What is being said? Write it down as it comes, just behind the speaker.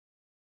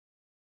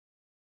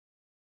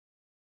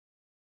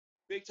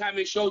Big time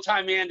and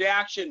showtime and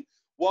action.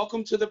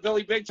 Welcome to the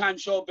Billy Big Time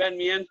Show, Ben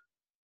Meehan.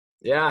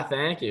 Yeah,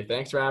 thank you.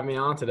 Thanks for having me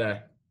on today.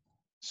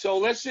 So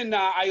listen,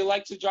 I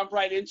like to jump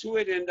right into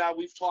it, and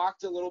we've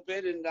talked a little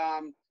bit, and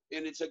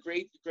it's a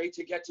great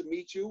to get to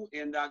meet you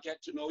and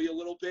get to know you a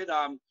little bit.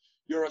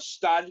 You're a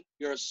stud.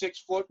 You're a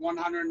 6 foot,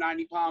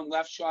 190-pound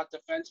left shot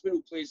defenseman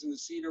who plays in the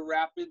Cedar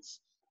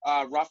Rapids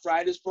Rough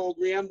Riders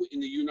program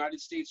in the United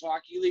States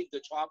Hockey League,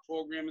 the top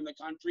program in the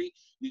country.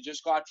 You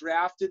just got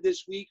drafted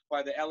this week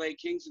by the LA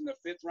Kings in the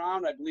 5th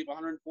round, I believe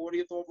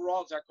 140th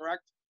overall. Is that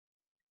correct?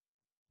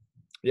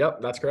 Yep,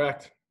 that's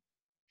correct.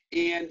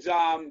 And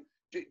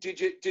did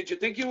you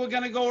think you were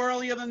going to go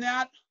earlier than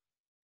that?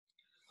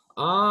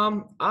 I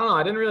don't know.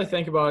 I didn't really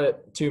think about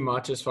it too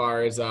much as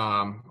far as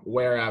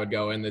where I would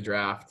go in the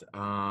draft.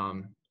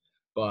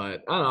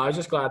 But I don't know. I was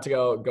just glad to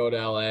go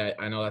to LA.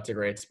 I know that's a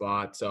great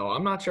spot. So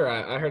I'm not sure.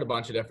 I heard a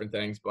bunch of different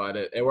things, but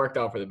it worked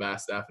out for the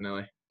best,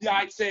 definitely. Yeah,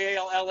 I'd say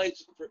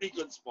LA's a pretty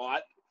good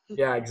spot.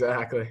 Yeah,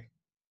 exactly.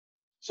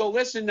 So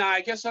listen,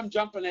 I guess I'm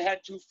jumping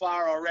ahead too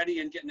far already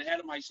and getting ahead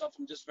of myself.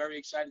 I'm just very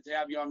excited to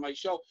have you on my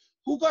show.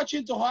 Who got you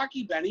into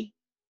hockey, Benny?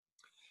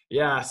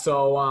 Yeah,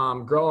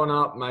 so growing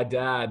up, my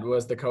dad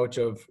was the coach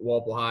of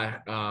Walpole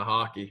High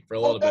hockey for a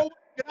little bit.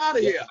 Get out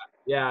of here.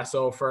 Yeah,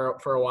 so for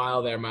a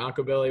while there, my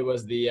uncle Billy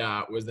was the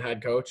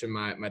head coach, and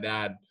my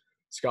dad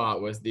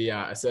Scott was the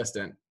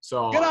assistant.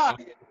 So get out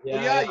of here.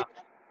 Yeah.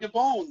 Your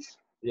bones.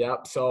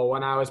 Yep. So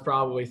when I was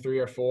probably 3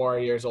 or 4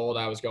 years old,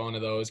 I was going to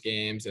those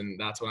games, and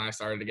that's when I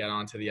started to get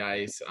onto the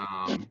ice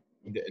and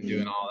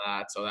doing all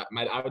that. So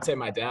I would say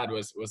my dad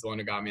was the one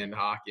who got me into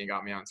hockey and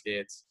got me on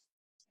skates.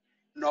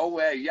 No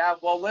way. Yeah,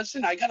 well,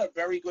 listen, I got a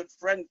very good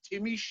friend,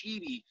 Timmy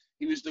Sheedy.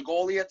 He was the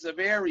goalie at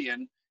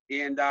Zavarian,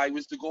 and he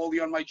was the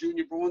goalie on my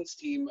junior Bruins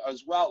team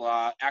as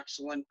well.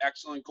 Excellent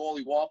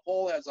goalie.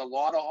 Walpole has a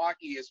lot of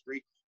hockey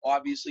history.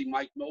 Obviously,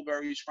 Mike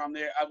Milbury's from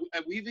there.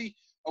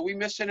 Are we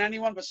missing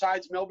anyone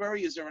besides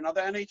Milbury? Is there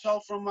another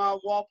NHL from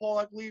Walpole,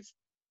 I believe?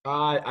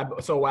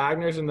 So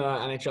Wagner's in the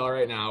NHL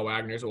right now.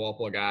 Wagner's a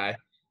Walpole guy.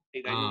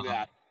 I knew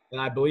that. And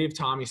I believe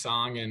Tommy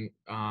Songen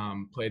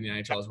played in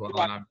the NHL as well,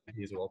 and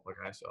he's a Walpole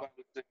guy. So. I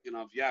was thinking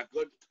of, yeah,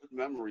 good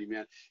memory,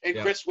 man. And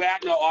yeah. Chris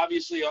Wagner,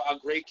 obviously a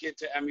great kid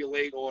to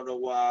emulate, or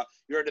to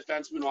you're a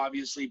defenseman,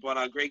 obviously, but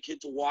a great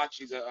kid to watch.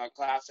 He's a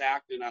class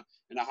act and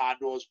a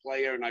hard-nosed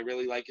player, and I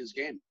really like his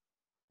game.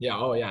 Yeah,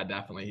 oh yeah,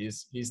 definitely.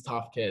 He's a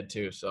tough kid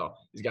too, so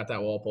he's got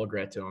that Walpole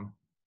grit to him.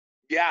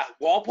 Yeah,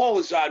 Walpole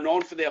is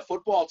known for their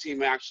football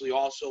team, actually.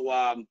 Also,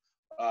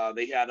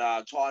 they had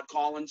Todd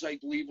Collins, I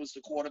believe, was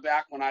the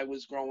quarterback when I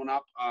was growing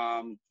up.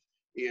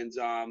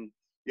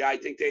 Yeah, I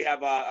think they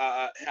have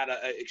had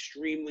an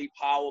extremely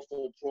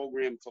powerful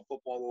program for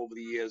football over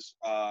the years.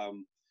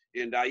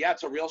 Yeah,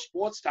 it's a real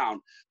sports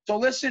town. So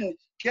listen,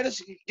 get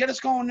us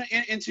going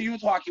into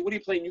youth hockey. What are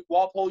you playing?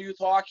 Walpole youth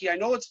hockey? I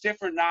know it's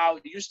different now.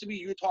 It used to be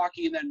youth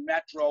hockey and then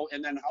Metro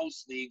and then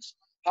house leagues.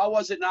 How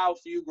was it now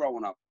for you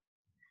growing up?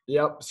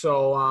 Yep.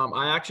 So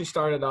I actually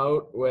started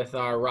out with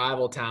our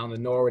rival town, the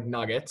Norwood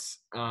Nuggets.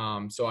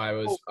 So I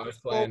was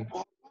playing.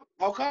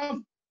 How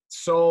come?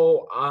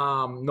 So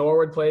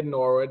Norwood played in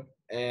Norwood,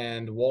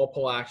 and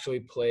Walpole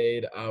actually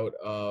played out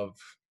of.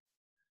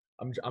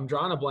 I'm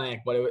drawing a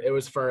blank, but it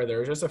was further. It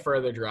was just a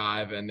further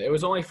drive, and it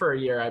was only for a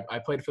year. I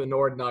played for the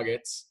Norwood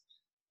Nuggets.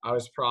 I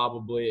was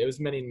it was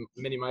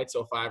mini mites,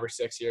 so 5 or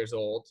 6 years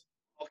old.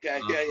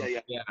 Okay.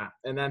 Yeah.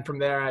 And then from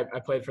there, I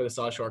played for the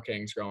South Shore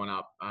Kings growing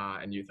up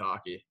in youth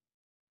hockey.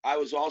 I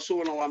was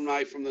also an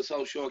alumni from the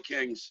South Shore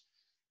Kings.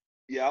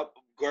 Yep.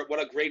 What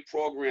a great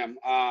program.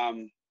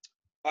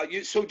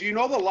 So do you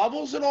know the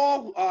levels at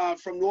all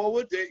from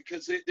Norwood?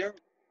 Because they're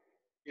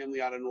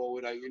family out of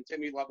Norwood. And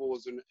Timmy Level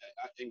was an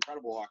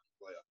incredible hockey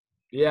player.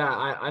 Yeah,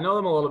 I know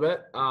them a little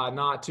bit.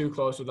 Not too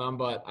close with them,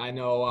 but I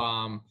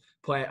know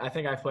I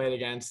think I played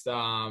against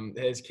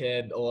his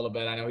kid a little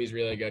bit. I know he's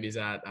really good. He's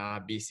at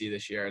BC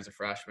this year as a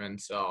freshman,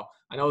 so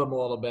I know them a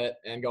little bit.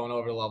 And going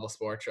over to Level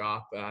Sports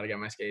Shop to get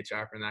my skate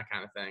sharper and that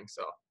kind of thing.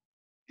 So.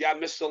 Yeah,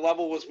 Mr.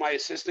 Level was my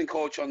assistant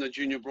coach on the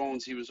Junior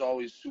Bruins. He was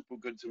always super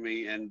good to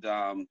me, and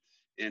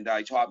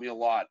he taught me a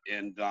lot.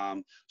 And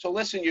so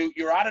listen,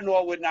 you're out of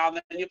Norwood now.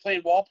 Then you're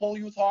playing Walpole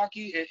youth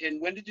hockey. And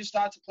when did you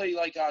start to play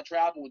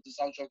travel with the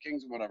South Shore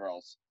Kings and whatever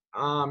else?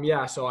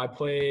 Yeah, so I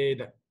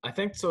played. I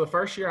think so. The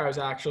first year I was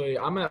actually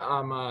I'm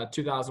a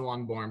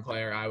 2001 born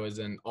player. I was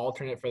an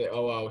alternate for the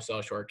 00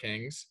 South Shore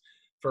Kings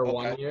for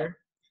 1 year,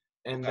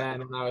 and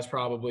then when I was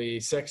probably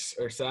 6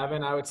 or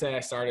 7, I would say I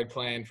started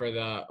playing for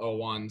the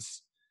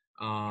 01s,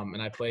 and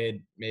I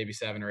played maybe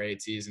 7 or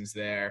 8 seasons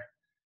there.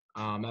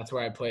 That's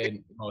where I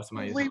played most of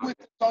my years. With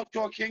the South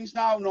Shore Kings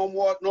now, no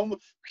more.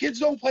 Kids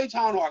don't play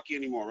town hockey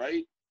anymore,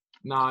 right?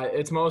 No,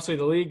 it's mostly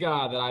the league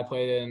that I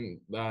played in.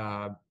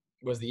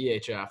 Was the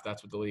EHF.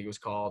 That's what the league was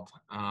called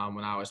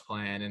when I was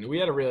playing. And we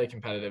had a really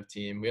competitive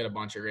team. We had a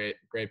bunch of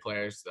great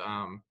players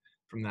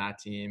from that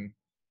team.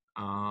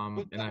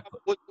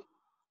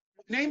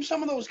 Name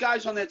some of those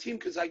guys on that team,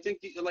 because I think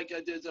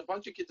there's a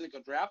bunch of kids that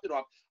got drafted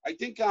off. I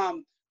think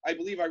I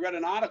believe I read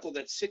an article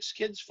that 6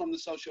 kids from the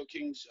South Shore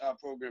Kings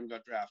program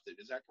got drafted.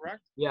 Is that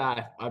correct?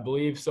 Yeah, I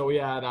believe so. We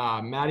had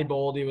Matty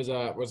Boldy was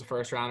a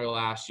first rounder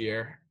last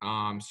year.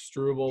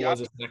 Struble Yep.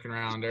 was a second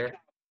rounder.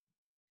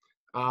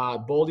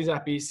 Boldy's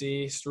at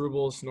BC.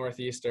 Struble's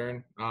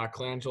Northeastern.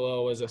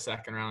 Colangelo was a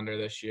second rounder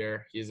this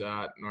year. He's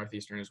at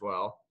Northeastern as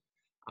well.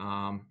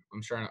 I'm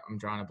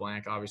drawing a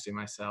blank. Obviously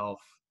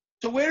myself.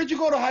 So where did you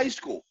go to high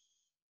school?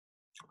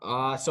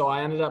 So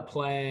I ended up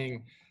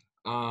playing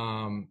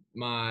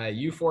my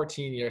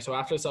U14 year. So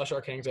after the South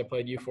Shore Kings, I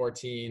played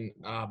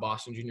U14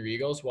 Boston Junior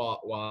Eagles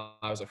while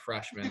I was a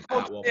freshman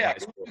at Wolf High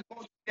School.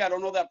 Yeah, I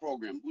don't know that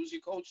program. Who's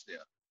your coach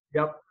there?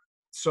 Yep.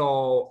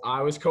 So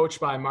I was coached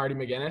by Marty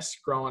McGinnis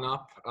growing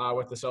up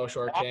with the South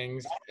Shore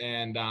Kings,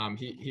 and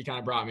he kind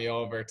of brought me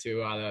over to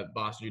the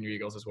Boston Junior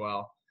Eagles as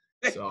well.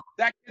 So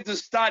that kid's a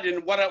stud,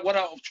 and what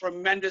a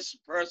tremendous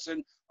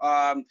person.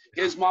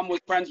 His mom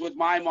was friends with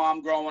my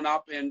mom growing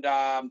up, and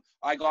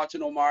I got to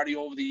know Marty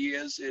over the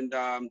years, and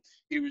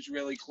he was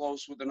really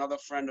close with another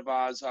friend of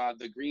ours,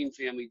 the Green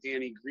family,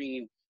 Danny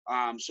Green.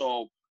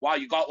 So wow,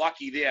 you got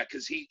lucky there,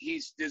 because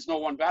he's there's no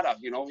one better.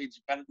 You know,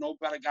 he's better, no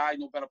better guy,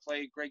 no better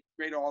player,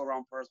 great all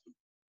around person.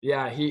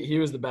 yeah, he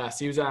was the best.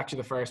 He was actually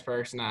the first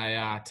person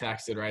I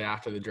texted right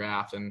after the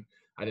draft, and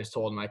I just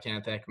told him I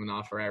can't thank him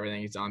enough for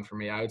everything he's done for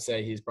me. I would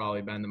say he's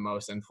probably been the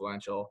most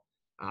influential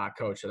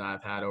coach that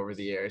I've had over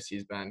the years.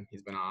 He's been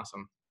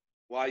awesome.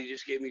 Wow, you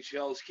just gave me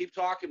chills. Keep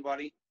talking,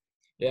 buddy.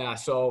 Yeah,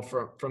 so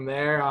from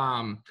there,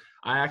 I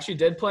actually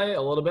did play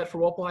a little bit for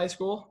Whipple High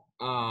School.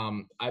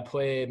 I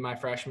played my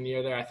freshman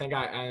year there. I think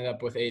I ended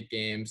up with 8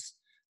 games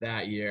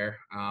that year,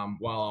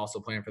 while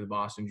also playing for the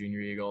Boston Junior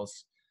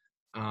Eagles.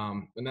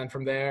 And then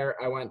from there,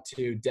 I went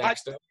to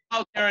Dexter.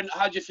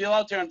 How'd you feel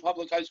out there in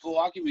public high school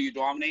hockey? Were you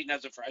dominating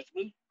as a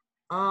freshman?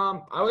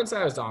 I wouldn't say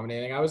I was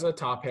dominating. I was a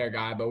top pair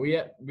guy, but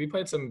we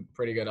played some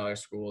pretty good other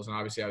schools, and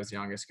obviously I was the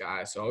youngest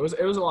guy, so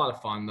it was a lot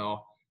of fun though.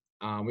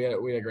 We had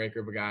a great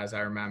group of guys, I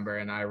remember,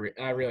 and I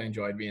really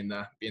enjoyed being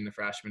the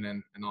freshman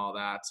and all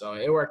that. So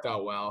it worked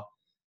out well.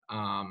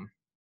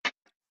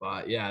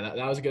 But yeah,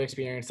 that was a good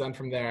experience. Then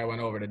from there, I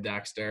went over to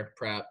Dexter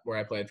Prep, where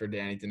I played for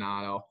Danny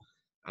Donato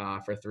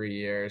for 3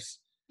 years.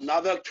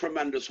 Another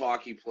tremendous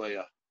hockey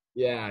player.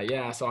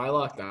 Yeah. So I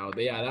lucked out.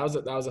 But yeah, that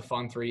was a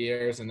fun 3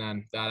 years, and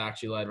then that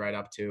actually led right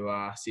up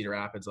to Cedar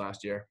Rapids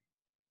last year.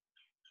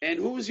 And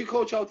who was your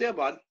coach out there,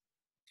 bud?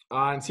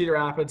 In Cedar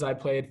Rapids, I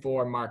played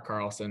for Mark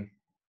Carlson.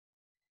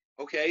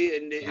 Okay,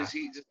 and does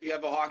he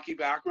have a hockey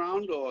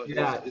background, or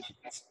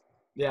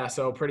yeah,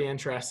 so pretty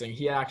interesting.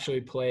 He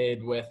actually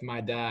played with my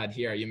dad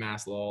here at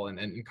UMass Lowell,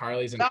 and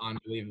Carly's an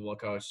unbelievable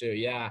coach too.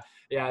 Yeah,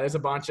 there's a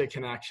bunch of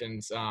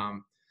connections.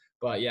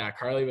 But yeah,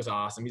 Carly was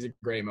awesome. He's a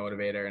great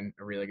motivator and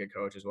a really good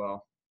coach as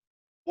well.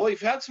 Well,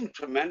 you've had some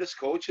tremendous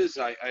coaches.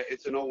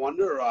 It's no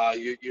wonder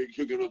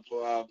you're going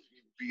to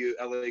be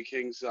LA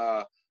Kings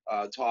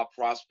top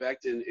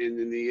prospect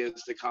in the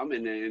years to come,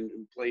 and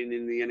playing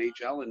in the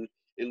NHL and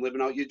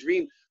living out your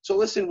dream. So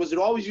listen, was it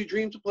always your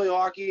dream to play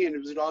hockey, and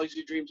was it always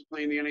your dream to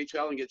play in the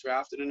NHL and get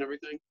drafted and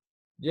everything?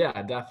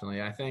 Yeah,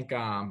 definitely. I think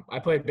I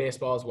played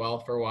baseball as well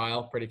for a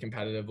while, pretty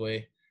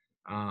competitively,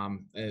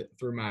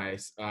 through my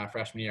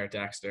freshman year at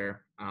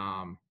Dexter.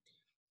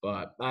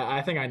 But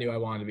I think I knew I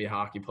wanted to be a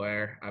hockey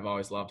player. I've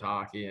always loved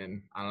hockey,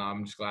 and I don't know,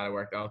 I'm just glad it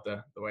worked out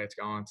the way it's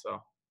going. So.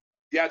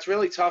 Yeah, it's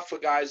really tough for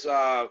guys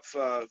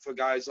for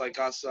guys like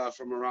us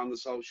from around the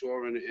South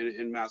Shore and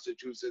in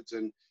Massachusetts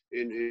and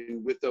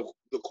in with the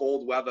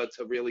cold weather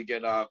to really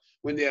get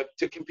when they're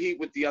to compete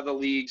with the other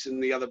leagues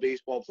and the other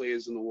baseball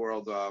players in the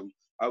world.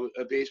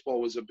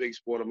 Baseball was a big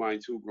sport of mine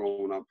too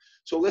growing up.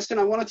 So listen,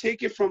 I want to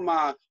take you from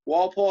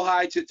Walpole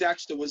High to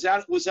Dexter. Was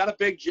that a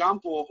big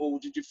jump, or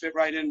did you fit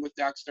right in with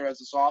Dexter as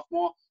a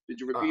sophomore?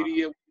 Did you repeat a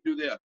year? What did you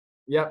do there?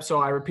 Yep. So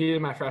I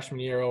repeated my freshman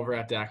year over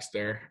at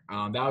Dexter.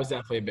 That was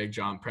definitely a big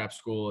jump. Prep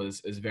school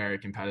is very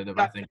competitive.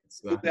 I think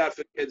it's that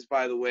for kids,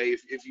 by the way,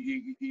 if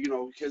you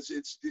know, because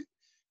it's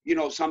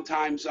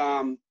sometimes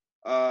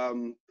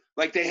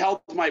like they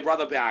helped my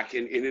brother back,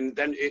 and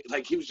then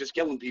like he was just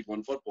killing people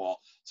in football.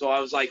 So I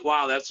was like,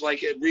 wow, that's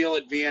like a real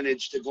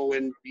advantage to go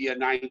and be a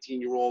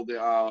 19-year-old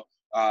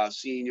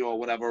senior or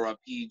whatever, a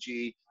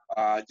PG.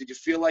 Did you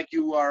feel like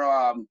you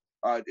are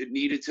it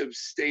needed to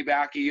stay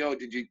back a year, or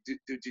did you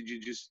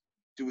just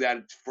do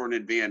that for an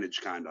advantage,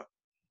 kind of?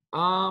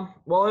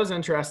 Well, it was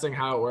interesting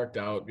how it worked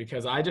out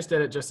because I just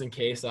did it just in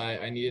case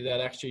I needed that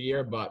extra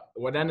year. But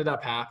what ended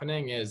up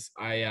happening is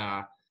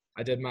I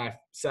did my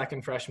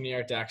second freshman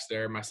year at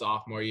Dexter, my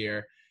sophomore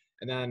year.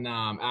 And then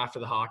after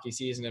the hockey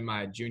season in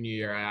my junior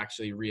year, I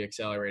actually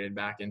re-accelerated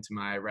back into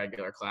my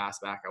regular class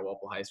back at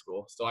Walpole High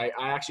School. So I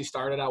actually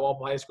started at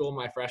Walpole High School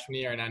my freshman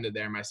year and ended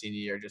there my senior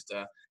year just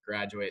to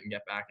graduate and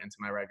get back into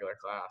my regular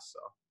class.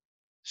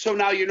 So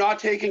now you're not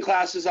taking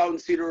classes out in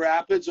Cedar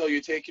Rapids, or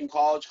you're taking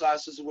college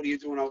classes, or what are you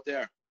doing out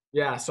there?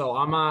 Yeah, so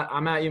I'm at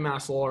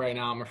UMass Lowell right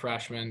now. I'm a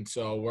freshman,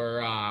 so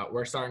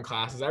we're starting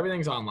classes.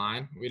 Everything's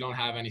online. We don't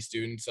have any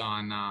students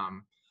on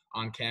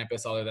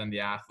campus other than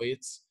the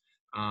athletes.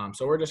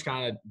 So we're just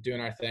kind of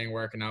doing our thing,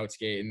 working out,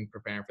 skating,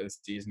 preparing for the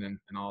season,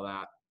 and all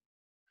that.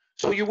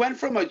 So you went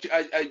from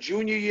a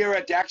junior year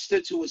at Dexter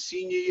to a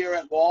senior year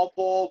at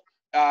Walpole,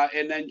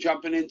 and then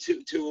jumping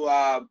into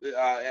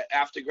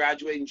after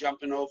graduating,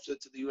 jumping over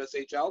to the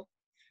USHL.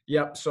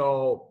 Yep.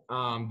 So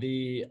what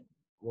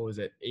was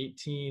it?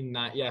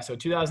 So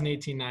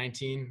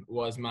 2018-19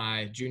 was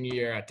my junior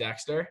year at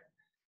Dexter.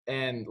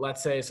 And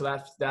let's say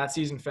so that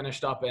season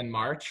finished up in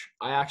March.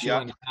 I actually Yep.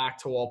 went back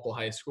to Walpole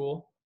High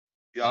School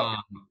Yep.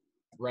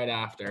 right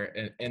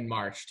after in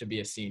March to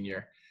be a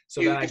senior.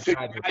 So You, then I so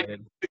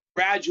graduated. you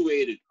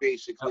graduated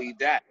basically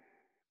that.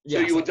 So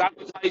Yeah. you were So, done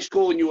with high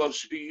school and you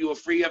were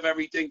free of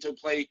everything to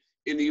play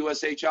in the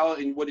USHL.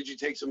 And what did you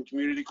take, some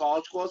community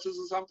college courses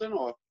or something,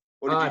 or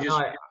did you no,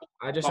 just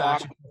I just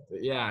talk?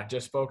 actually,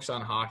 just focused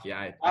on hockey.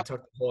 I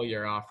took the whole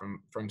year off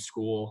from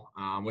school,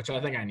 which I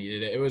think I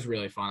needed it. It was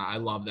really fun. I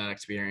loved that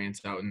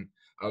experience out in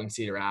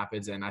Cedar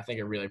Rapids, and I think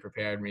it really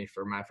prepared me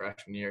for my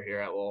freshman year here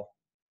at Lowell.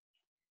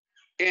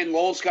 And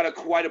Lowell's got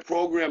quite a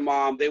program.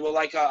 They were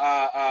like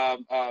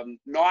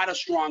not a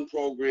strong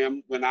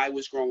program when I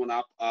was growing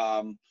up.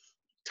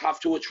 Tough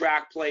to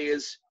attract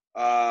players.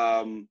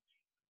 I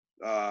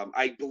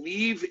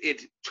believe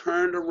it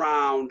turned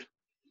around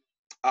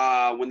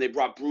when they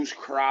brought Bruce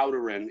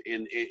Crowder in,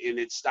 and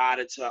it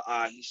started to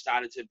he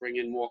started to bring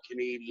in more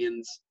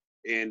Canadians,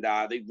 and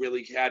they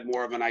really had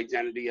more of an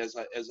identity as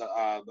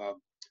the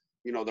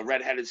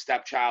redheaded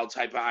stepchild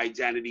type of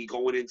identity,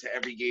 going into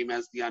every game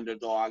as the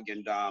underdog,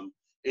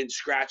 and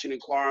scratching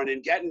and clawing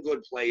and getting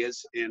good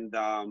players, and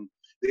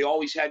they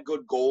always had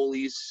good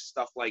goalies,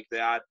 stuff like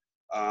that.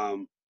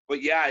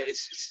 But yeah,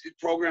 it's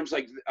programs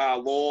like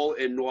Lowell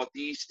and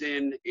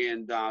Northeastern,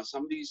 and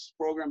some of these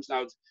programs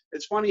now.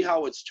 It's funny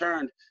how it's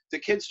turned. The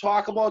kids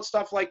talk about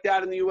stuff like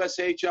that in the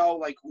USHL,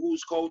 like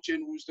who's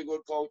coaching, who's the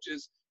good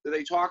coaches. Do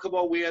they talk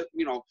about where,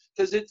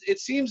 because it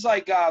seems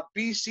like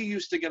BC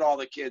used to get all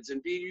the kids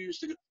and BU used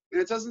to,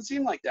 and it doesn't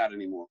seem like that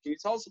anymore. Can you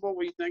tell us about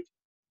what you think?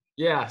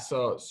 Yeah,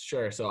 so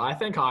sure. So I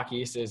think Hockey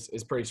East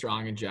is pretty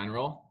strong in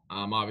general.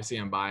 Obviously,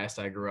 I'm biased.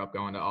 I grew up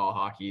going to all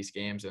Hockey East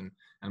games, and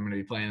I'm going to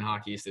be playing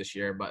Hockey East this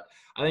year. But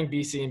I think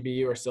BC and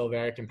BU are still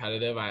very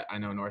competitive. I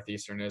know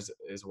Northeastern is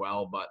as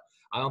well, but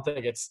I don't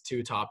think it's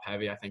too top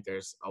heavy. I think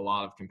there's a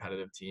lot of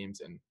competitive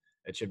teams, and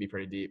it should be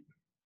pretty deep.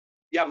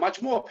 Yeah,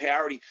 much more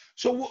parity.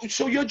 So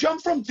you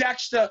jump from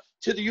Dexter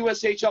to the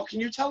USHL. Can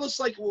you tell us,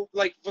 like for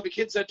the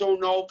kids that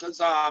don't know,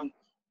 because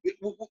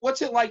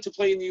what's it like to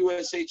play in the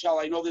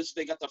USHL? I know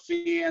they got the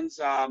fans.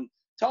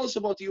 Tell us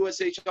about the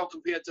USHL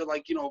compared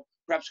to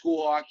prep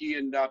school hockey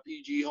and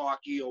PG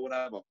hockey or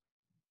whatever.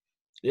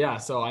 Yeah,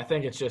 so I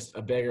think it's just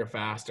a bigger,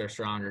 faster,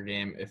 stronger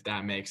game, if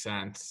that makes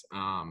sense.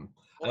 I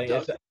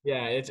think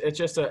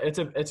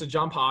it's a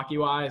jump hockey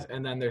wise,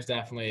 and then there's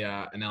definitely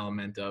an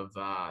element of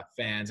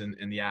fans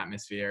and the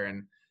atmosphere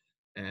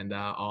and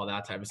all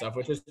that type of stuff,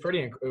 which is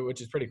pretty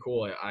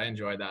cool. I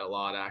enjoyed that a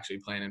lot, actually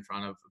playing in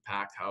front of a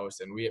packed house,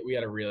 and we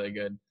had a really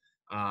good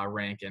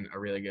rank and a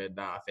really good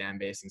fan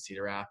base in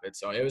Cedar Rapids.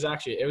 So it was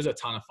a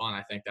ton of fun.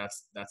 I think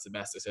that's the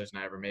best decision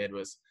I ever made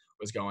was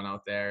going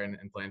out there and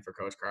playing for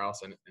Coach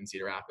Carlson in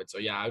Cedar Rapids. So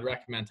yeah, I would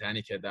recommend to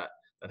any kid that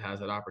has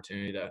that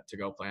opportunity to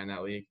go play in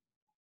that league.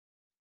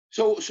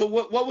 So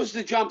what was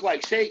the jump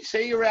like?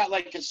 Say you're at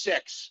like a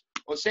 6,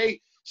 or say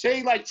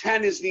like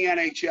 10 is the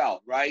NHL,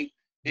 right?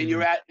 And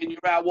you're at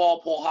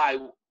Walpole High.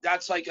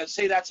 That's like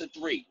that's a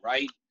 3,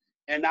 right?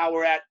 And now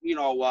we're at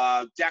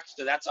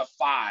Dexter. That's a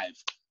 5.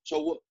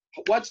 So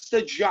what's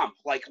the jump?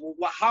 Like,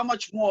 how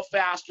much more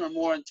faster and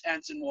more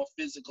intense and more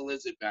physical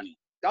is it, Benny?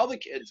 Tell the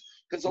kids,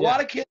 because a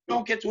lot of kids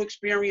don't get to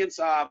experience.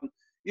 I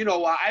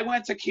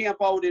went to camp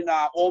out in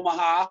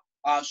Omaha.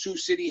 Sioux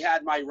City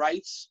had my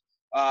rights.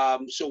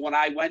 So when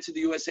I went to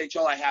the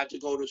USHL, I had to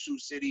go to Sioux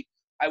City.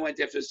 I went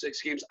there for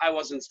 6 games. I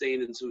wasn't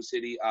staying in Sioux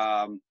City.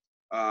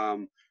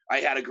 I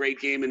had a great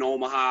game in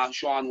Omaha.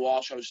 Sean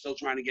Walsh, I was still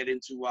trying to get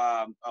into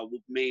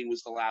Maine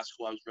was the last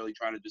school I was really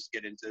trying to just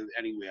get into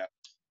anywhere.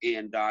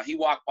 And he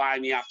walked by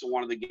me after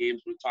one of the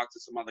games. We talked to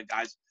some other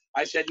guys.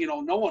 I said,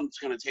 no one's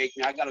going to take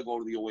me. I got to go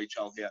to the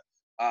OHL here.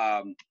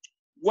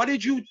 What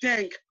did you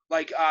think?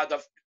 Like,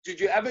 did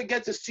you ever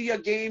get to see a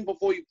game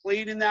before you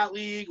played in that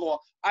league? Or,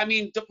 I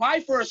mean, my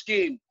first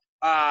game,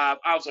 I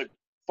was like,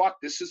 fuck,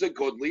 this is a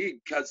good league,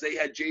 because they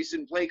had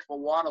Jason Blake for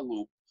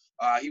Waterloo.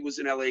 He was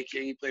an LA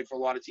King. He played for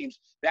a lot of teams.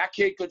 That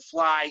kid could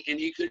fly, and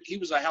he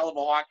was a hell of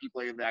a hockey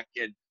player, that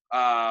kid.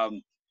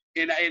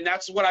 And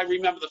that's what I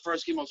remember the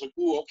first game. I was like,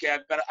 ooh, okay,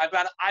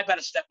 I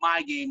better step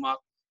my game up.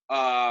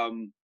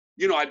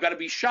 I better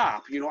be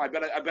sharp. I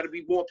better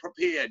be more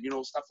prepared.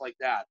 Stuff like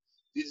that.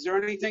 Is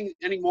there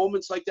any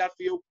moments like that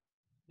for you?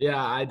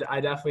 Yeah,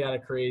 I definitely had a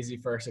crazy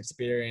first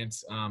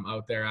experience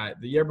out there.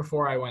 The year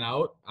before I went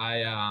out,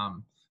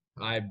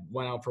 I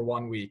went out for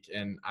 1 week,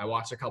 and I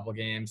watched a couple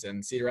games,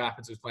 and Cedar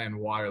Rapids was playing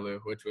Waterloo,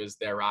 which was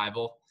their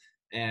rival.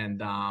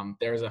 And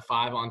there was a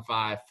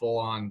 5-on-5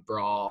 full-on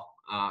brawl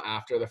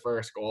after the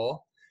first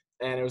goal.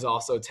 And it was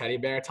also teddy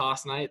bear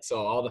toss night. So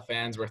all the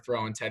fans were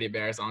throwing teddy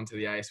bears onto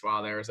the ice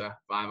while there was a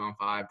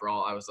 5-on-5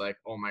 brawl. I was like,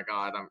 oh my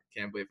God, I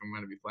can't believe I'm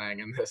going to be playing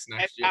in this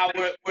next year.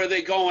 Were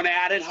they going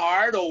at it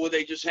hard, or were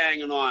they just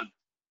hanging on?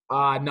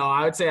 No,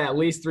 I would say at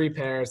least 3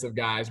 pairs of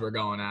guys were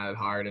going at it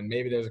hard, and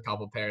maybe there's a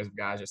couple pairs of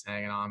guys just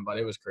hanging on, but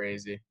it was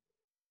crazy.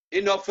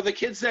 For the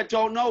kids that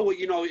don't know, are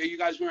you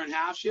guys wearing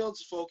half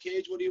shields, full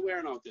cage? What are you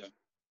wearing out there?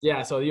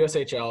 Yeah, so the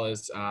USHL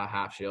is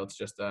half shields,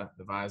 just the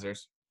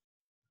visors.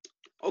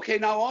 Okay,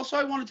 now also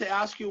I wanted to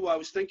ask you, I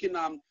was thinking,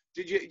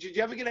 did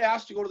you ever get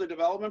asked to go to the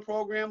development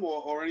program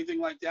or anything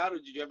like that? Or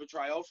did you ever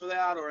try out for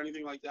that or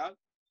anything like that?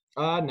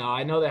 No,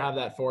 I know they have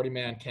that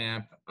 40-man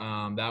camp.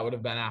 That would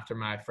have been after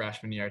my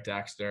freshman year at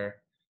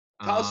Dexter.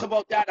 Tell us Um,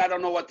 about that. I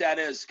don't know what that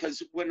is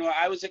because when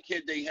I was a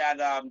kid, they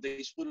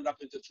split it up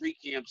into 3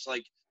 camps.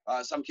 Like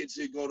some kids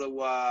did go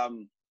to.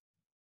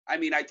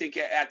 I think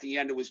at the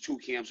end it was 2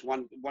 camps.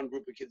 One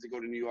group of kids that go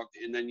to New York,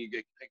 and then you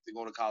get picked to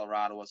go to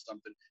Colorado or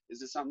something.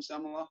 Is it something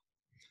similar?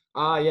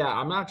 yeah,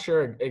 I'm not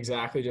sure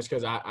exactly just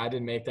because I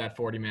didn't make that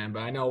 40-man, but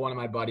I know one of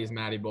my buddies,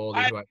 Matty Boldy,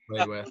 I who I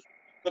played with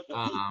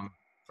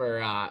for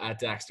at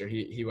Dexter,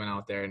 he went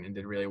out there and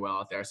did really well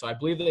out there. So I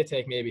believe they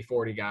take maybe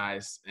 40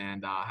 guys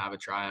and have a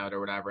tryout or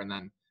whatever, and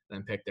then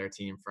pick their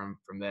team from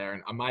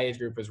there. And my age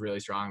group was really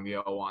strong. The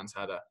O1s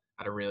had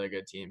a really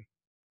good team.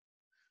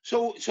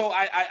 So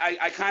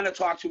I kind of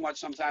talk too much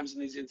sometimes in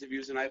these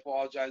interviews, and I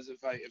apologize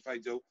if I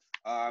do.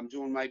 I'm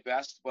doing my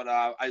best, but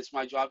it's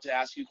my job to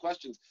ask you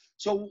questions.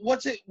 So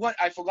what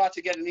I forgot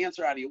to get an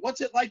answer out of you.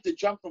 What's it like to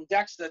jump from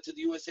Dexter to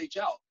the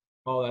USHL?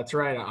 Oh, that's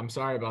right. I'm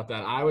sorry about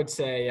that. I would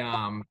say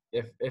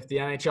if the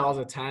NHL is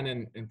a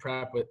 10 and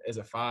prep is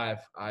a 5,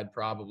 I'd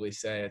probably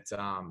say it's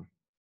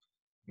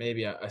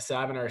maybe a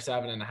 7 or a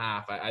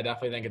 7.5. I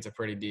definitely think it's a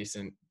pretty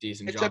decent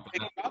It's a jump.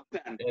 big jump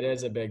then. It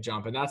is a big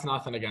jump, and that's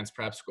nothing against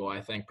prep school.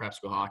 I think prep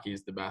school hockey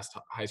is the best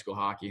high school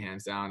hockey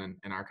hands down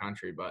in our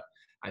country, but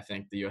I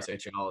think the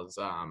USHL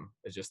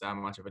is just that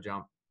much of a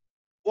jump.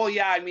 Well,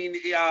 yeah,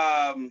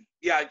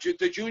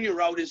 the junior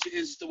route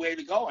is the way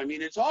to go. I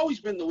mean, it's always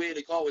been the way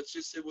to go. It's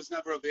just it was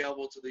never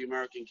available to the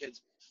American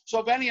kids.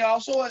 So, Benny,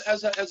 also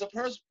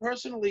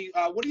personally,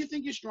 what do you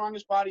think your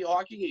strongest part of your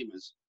hockey game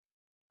is?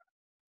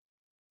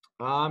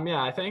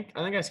 Yeah, I think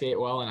I skate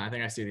well, and I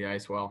think I see the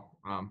ice well.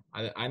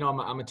 I know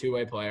I'm a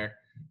two-way player.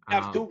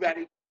 Have Um, two,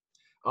 Benny.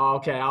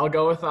 okay, I'll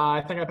go with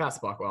I think I pass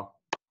the puck well.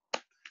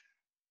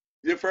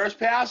 Your first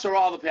pass or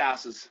all the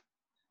passes?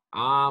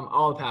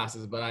 All the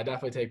passes, but I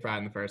definitely take pride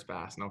in the first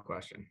pass, no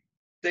question.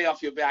 Stay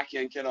off your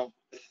backhand, kiddo.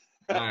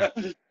 All right.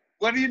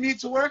 What do you need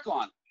to work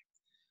on?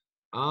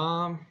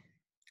 Um,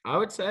 I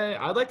would say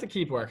I'd like to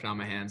keep working on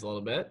my hands a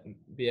little bit,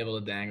 be able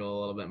to dangle a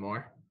little bit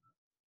more.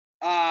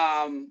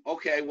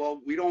 Okay,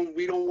 well, we don't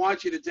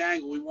want you to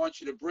dangle. We want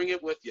you to bring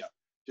it with you.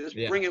 Just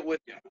Yeah, bring it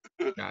with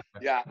you. gotcha.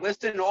 Yeah.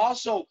 Listen,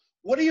 also,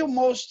 what are you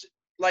most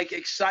like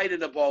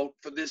excited about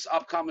for this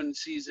upcoming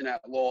season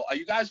at Lowell? Are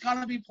you guys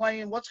gonna be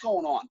playing? What's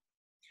going on?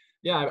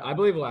 Yeah, I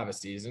believe we'll have a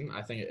season.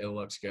 I think it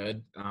looks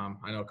good.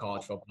 I know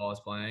college football is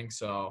playing,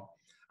 so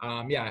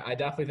yeah, I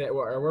definitely think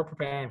we're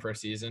preparing for a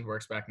season. We're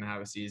expecting to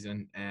have a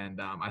season, and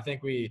I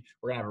think we're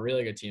gonna have a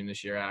really good team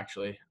this year.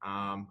 Actually,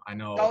 I Tell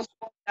know. us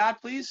about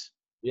that, please.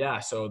 Yeah,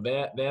 so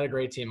they had a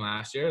great team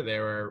last year. They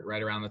were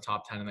right around the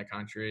top 10 in the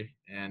country,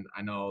 and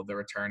I know the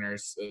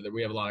returners.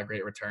 We have a lot of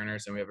great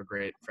returners, and we have a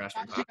great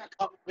freshman How's he class.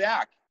 gonna come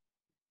back?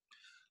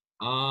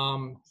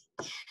 Um,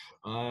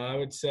 I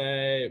would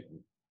say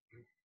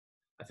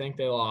I think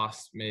they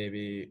lost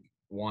maybe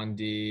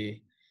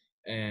 1D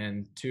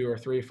and 2 or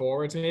 3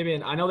 forwards maybe,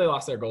 and I know they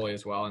lost their goalie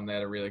as well, and they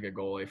had a really good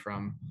goalie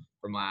from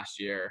last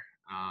year.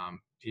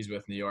 He's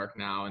with New York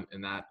now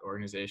in that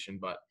organization,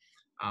 but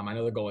I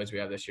know the goalies we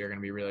have this year are going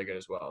to be really good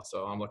as well,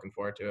 so I'm looking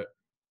forward to it.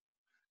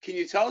 Can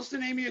you tell us the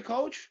name of your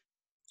coach?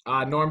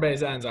 Norm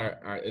Bazens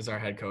is our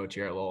head coach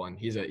here at Lowell, and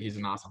he's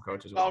an awesome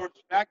coach as Well well.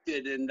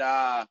 respected, and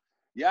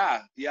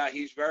yeah,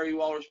 he's very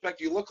well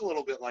respected. You look a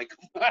little bit like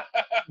him.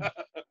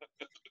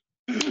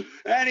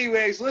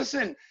 Anyways,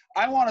 listen,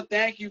 I want to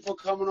thank you for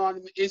coming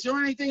on. Is there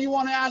anything you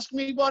want to ask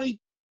me, buddy?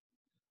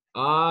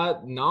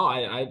 No,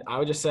 I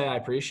would just say I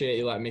appreciate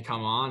you letting me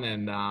come on,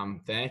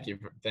 and thank you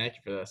for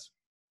this.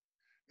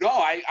 No,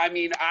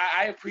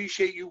 I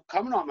appreciate you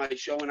coming on my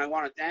show, and I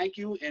want to thank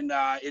you. And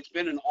it's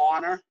been an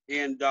honor.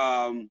 And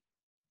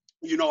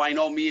I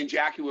know me and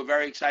Jackie were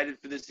very excited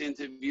for this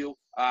interview.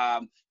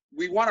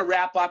 We want to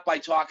wrap up by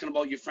talking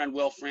about your friend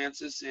Will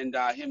Francis and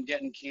him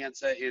getting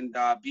cancer and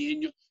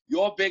being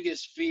your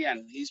biggest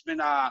fan. He's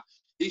been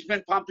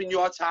pumping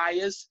your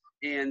tires,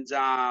 and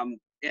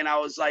I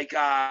was like,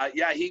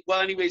 yeah.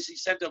 Anyways, he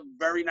sent a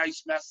very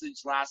nice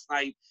message last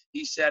night.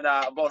 He said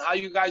about how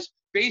you guys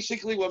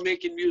basically were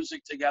making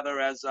music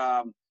together as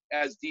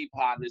D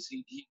partners.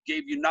 He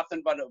gave you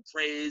nothing but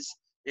praise,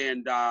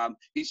 and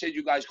he said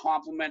you guys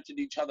complemented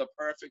each other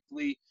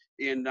perfectly,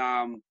 and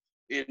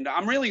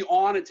I'm really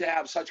honored to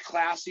have such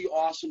classy,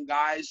 awesome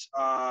guys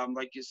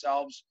like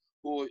yourselves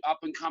who are up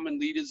and coming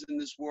leaders in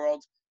this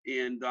world,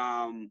 and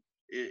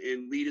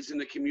leaders in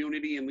the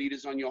community and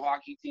leaders on your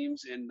hockey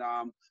teams. And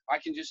I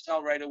can just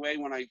tell right away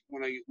when I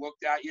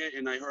looked at you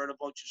and I heard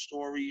about your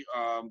story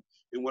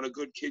and what a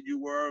good kid you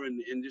were,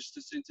 and just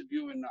this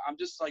interview, and I'm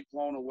just like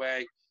blown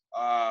away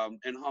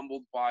and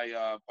humbled by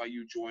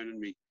you joining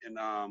me. And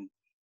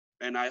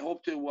And I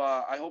hope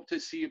to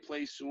see you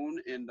play soon.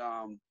 And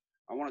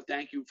I want to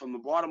thank you from the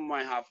bottom of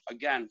my heart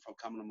again for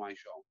coming to my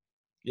show.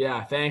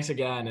 Yeah, thanks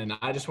again. And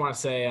I just want to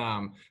say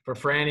for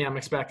Franny, I'm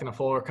expecting a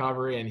full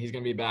recovery, and he's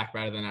going to be back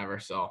better than ever.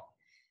 So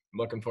I'm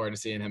looking forward to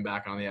seeing him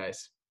back on the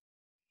ice.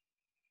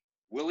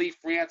 Willie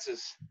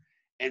Francis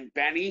and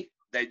Benny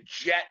the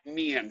Jet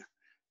Meehan.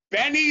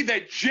 Benny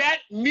the Jet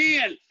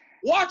Meehan.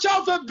 Watch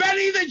out for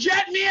Benny the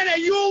Jet Meehan at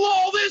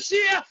Yule this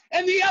year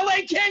and the LA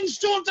Kings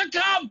soon to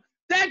come.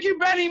 Thank you,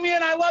 Benny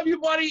Meehan. I love you,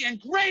 buddy, and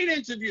great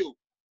interview.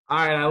 All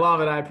right, I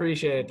love it. I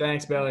appreciate it.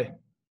 Thanks, Billy.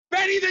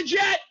 Benny the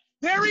Jet.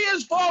 There he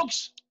is,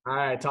 folks. All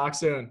right, talk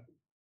soon.